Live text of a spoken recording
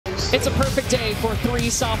It's a perfect day for 3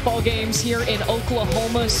 softball games here in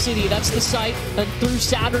Oklahoma City. That's the site through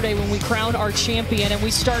Saturday when we crown our champion. And we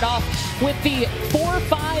start off with the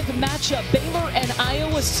 4-5 matchup. Baylor and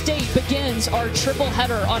Iowa State begins our triple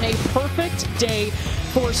header on a perfect day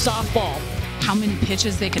for softball. How many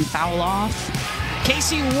pitches they can foul off.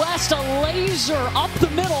 Casey West, a laser up the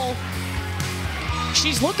middle.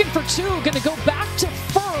 She's looking for 2, going to go back to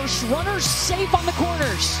first. Runners safe on the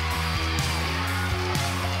corners.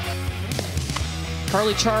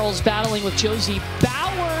 Carly Charles battling with Josie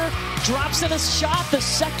Bauer. Drops in a shot, the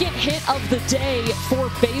second hit of the day for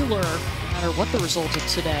Baylor. No matter what the result of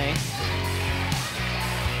today.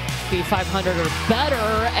 Be 500 or better,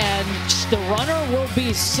 and the runner will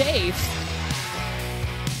be safe.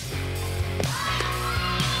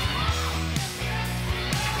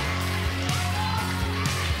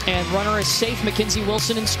 And runner is safe. Mackenzie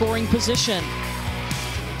Wilson in scoring position.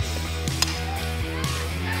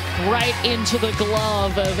 Right into the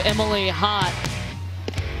glove of Emily Hott.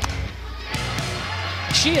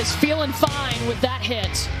 She is feeling fine with that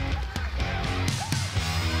hit.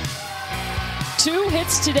 2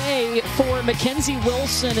 hits today for Mackenzie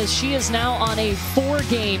Wilson as she is now on a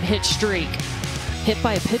 4-game hit streak. Hit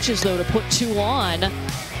by pitches though to put 2 on.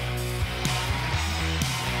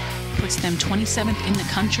 Puts them 27th in the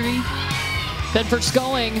country. Bedford's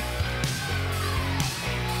going.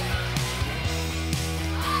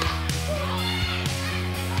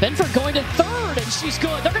 Bedford going to third, and she's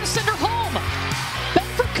good. They're going to send her home.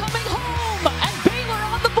 Bedford coming home, and Baylor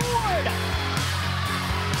on the board.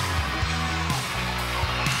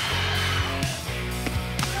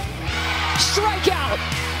 Strikeout.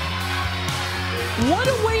 What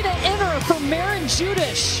a way to enter for Marin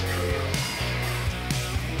Judish.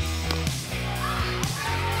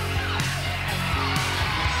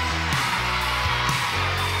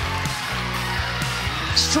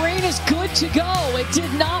 Strain is good to go. It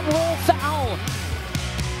did not roll fast.